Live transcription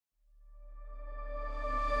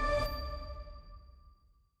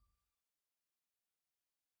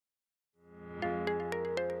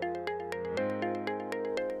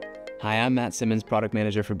Hi, I'm Matt Simmonds, Product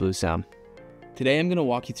Manager for Bluesound. Today I'm going to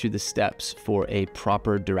walk you through the steps for a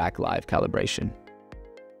proper Dirac Live calibration.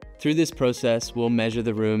 Through this process, we'll measure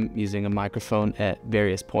the room using a microphone at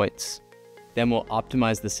various points. Then we'll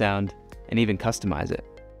optimize the sound and even customize it.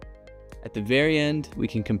 At the very end, we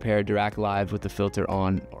can compare Dirac Live with the filter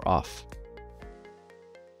on or off.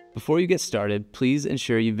 Before you get started, please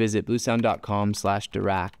ensure you visit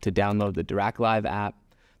bluesound.com/Dirac to download the Dirac Live app,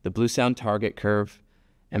 the Bluesound target curve,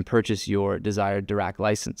 and purchase your desired Dirac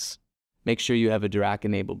license. Make sure you have a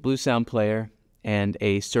Dirac-enabled Bluesound player and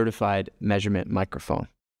a certified measurement microphone.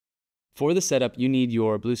 For the setup, you need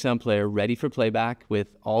your Bluesound player ready for playback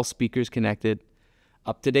with all speakers connected,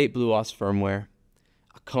 up-to-date BlueOS firmware,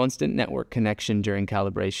 a constant network connection during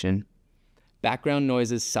calibration, background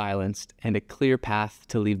noises silenced, and a clear path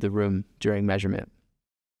to leave the room during measurement.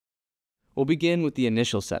 We'll begin with the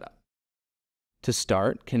initial setup. To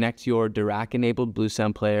start, connect your Dirac-enabled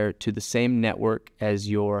Bluesound player to the same network as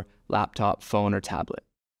your laptop, phone, or tablet.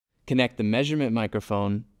 Connect the measurement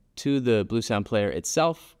microphone to the Bluesound player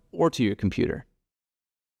itself or to your computer.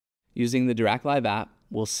 Using the Dirac Live app,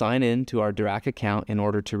 we'll sign in to our Dirac account in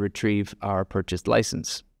order to retrieve our purchased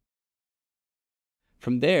license.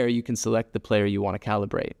 From there, you can select the player you want to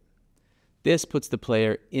calibrate. This puts the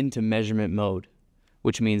player into measurement mode,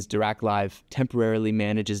 which means Dirac Live temporarily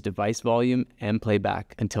manages device volume and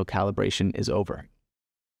playback until calibration is over.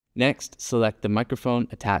 Next, select the microphone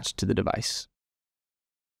attached to the device.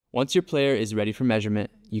 Once your player is ready for measurement,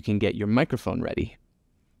 you can get your microphone ready.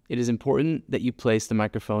 It is important that you place the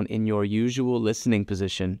microphone in your usual listening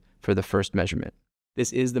position for the first measurement.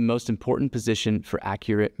 This is the most important position for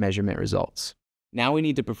accurate measurement results. Now we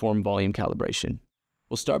need to perform volume calibration.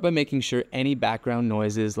 We'll start by making sure any background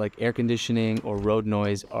noises like air conditioning or road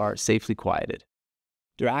noise are safely quieted.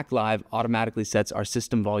 Dirac Live automatically sets our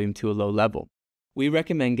system volume to a low level. We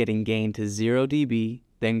recommend getting gain to 0 dB,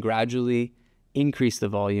 then gradually increase the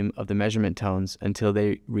volume of the measurement tones until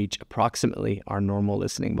they reach approximately our normal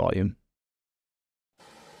listening volume.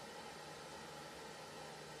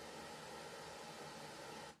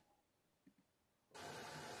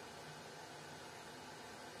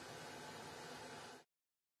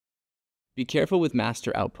 Be careful with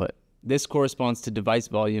master output. This corresponds to device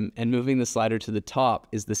volume, and moving the slider to the top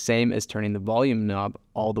is the same as turning the volume knob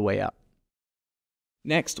all the way up.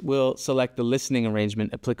 Next, we'll select the listening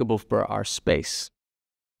arrangement applicable for our space.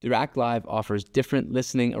 Dirac Live offers different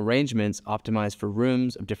listening arrangements optimized for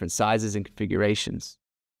rooms of different sizes and configurations.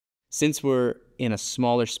 Since we're in a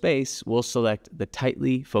smaller space, we'll select the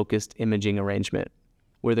tightly focused imaging arrangement,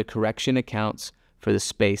 where the correction accounts for the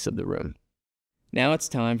space of the room. Now it's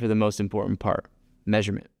time for the most important part,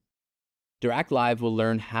 measurement. Dirac Live will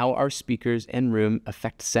learn how our speakers and room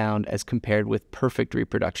affect sound as compared with perfect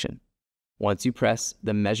reproduction. Once you press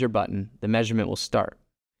the measure button, the measurement will start.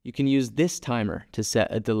 You can use this timer to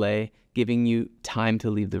set a delay, giving you time to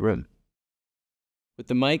leave the room. With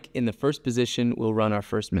the mic in the first position, we'll run our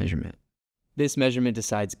first measurement. This measurement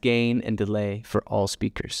decides gain and delay for all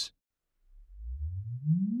speakers.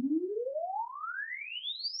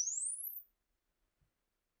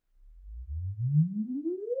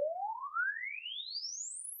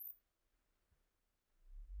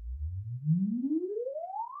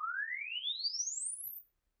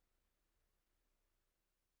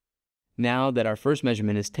 Now that our first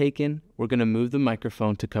measurement is taken, we're going to move the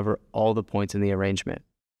microphone to cover all the points in the arrangement.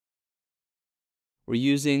 We're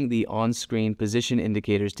using the on-screen position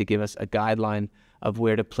indicators to give us a guideline of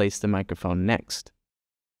where to place the microphone next.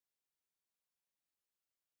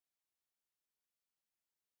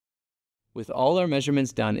 With all our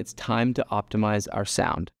measurements done, it's time to optimize our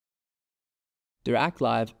sound. Dirac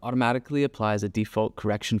Live automatically applies a default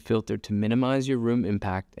correction filter to minimize your room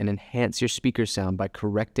impact and enhance your speaker sound by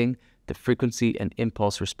correcting the frequency and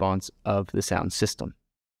impulse response of the sound system.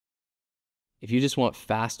 If you just want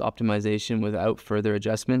fast optimization without further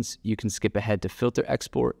adjustments, you can skip ahead to filter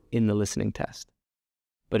export in the listening test.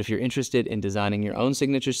 But if you're interested in designing your own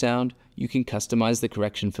signature sound, you can customize the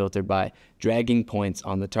correction filter by dragging points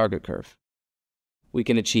on the target curve. We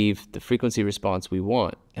can achieve the frequency response we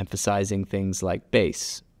want, emphasizing things like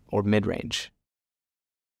bass or mid-range.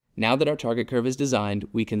 Now that our target curve is designed,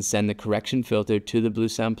 we can send the correction filter to the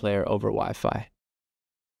Bluesound player over Wi-Fi.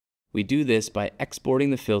 We do this by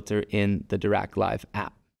exporting the filter in the Dirac Live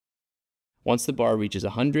app. Once the bar reaches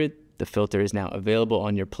 100, the filter is now available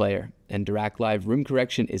on your player, and Dirac Live Room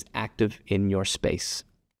Correction is active in your space.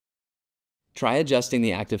 Try adjusting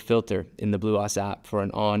the active filter in the BlueOS app for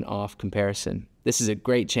an on-off comparison. This is a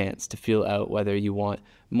great chance to feel out whether you want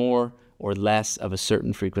more or less of a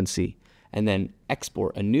certain frequency, and then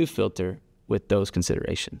export a new filter with those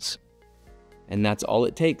considerations. And that's all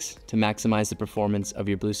it takes to maximize the performance of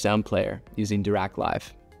your Bluesound player using Dirac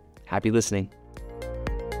Live. Happy listening.